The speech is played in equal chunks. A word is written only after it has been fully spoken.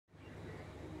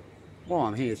while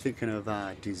I'm here thinking of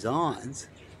designs,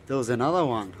 there was another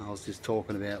one I was just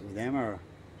talking about with Emma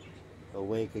a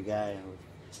week ago,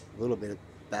 a little bit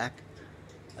back,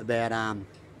 about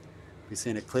we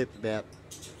seen a clip about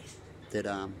that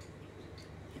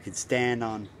you could stand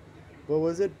on, what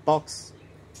was it, box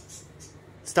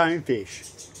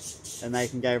stonefish, and they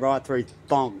can go right through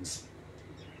thongs.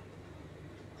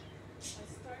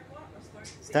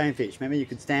 Stonefish. Remember, you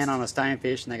could stand on a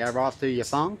stonefish and they go right through your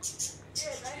thong?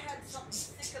 Yeah, they had something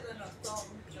thicker than a thong.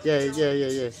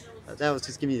 Yeah. That was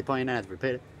just giving you the point, you don't have to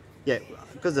repeat it. Yeah,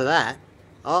 because of that,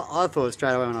 I thought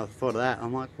straight away when I thought of that,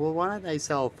 I'm like, well, why don't they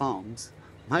sell thongs?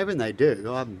 I'm hoping they do.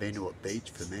 I haven't been to a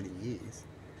beach for many years.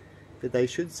 But they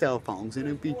should sell thongs and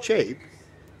it'd be cheap.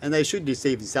 And they should just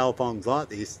even sell thongs like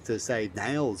this to save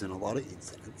nails in a lot of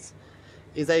incidents.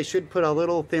 Is they should put a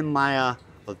little thin layer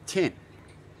of tin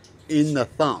in the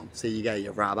thong. So you go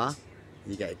your rubber,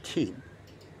 you go tin,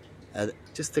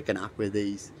 just thick enough where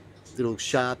these little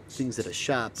sharp things that are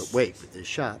sharp but weak, but they're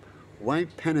sharp,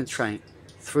 won't penetrate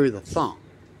through the thong.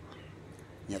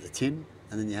 You have the tin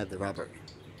and then you have the rubber,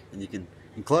 and you can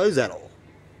enclose that all,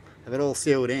 have it all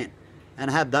sealed in,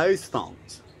 and have those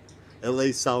thongs at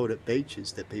least sold at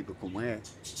beaches that people can wear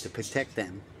to protect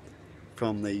them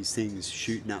from these things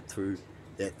shooting up through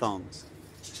their thongs.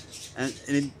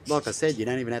 And like I said, you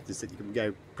don't even have to, you can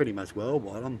go pretty much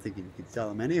worldwide. I'm thinking you could sell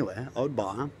them anywhere. I'd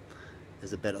buy them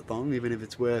as a better thong, even if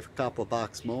it's worth a couple of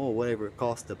bucks more or whatever it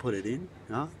costs to put it in. You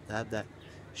know, to have that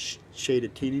sheet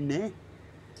of tin in there.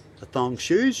 The thong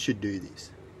shoes should do this.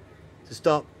 To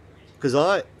stop, because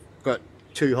I got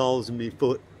 2 holes in my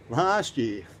foot last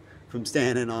year from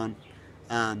standing on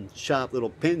sharp little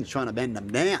pins trying to bend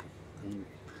them down and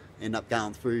end up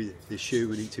going through the shoe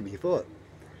and into my foot.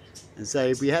 And so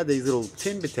if we had these little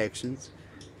tin protections,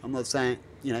 I'm not saying,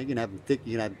 you know, you can have them thick,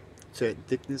 you can have certain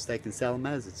thickness they can sell them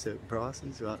as at certain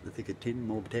prices, right? The thicker tin,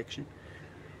 more protection.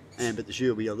 But the shoe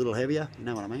will be a little heavier, you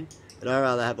know what I mean? But I'd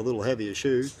rather have a little heavier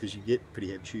shoe, because you get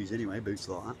pretty heavy shoes anyway, boots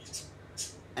like that.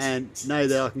 And know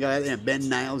that I can go out there and bend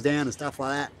nails down and stuff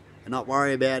like that, and not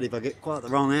worry about if I get quite the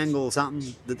wrong angle or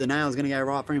something, that the nail's going to go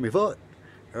right through my foot.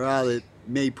 Or rather,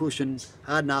 me pushing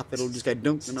hard enough, it'll just go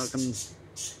dunk and I can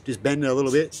just bend it a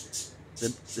little bit,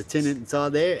 the tin inside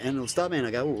there, and it'll stop me, and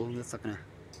I go, oh, that's not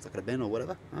gonna bend or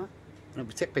whatever, right? And I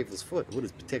protect people's foot. It would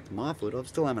have protected my foot. I'm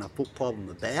still having a foot problem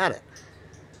about it,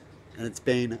 and it's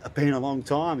been a long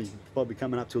time. It's probably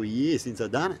coming up to a year since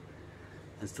I've done it,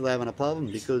 and still having a problem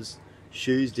because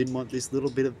shoes didn't want this little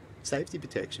bit of safety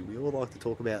protection. We all like to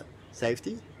talk about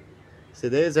safety, so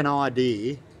there's an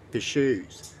idea for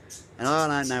shoes, and I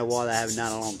don't know why they haven't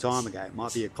done it a long time ago. It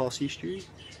might be a cost issue.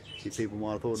 People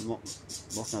might have thought it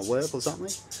wasn't going to work or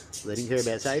something. They didn't care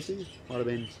about safety.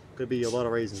 Could be a lot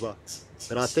of reasons why.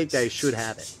 But I think they should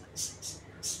have it.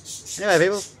 Anyway,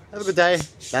 people, have a good day.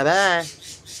 Bye bye.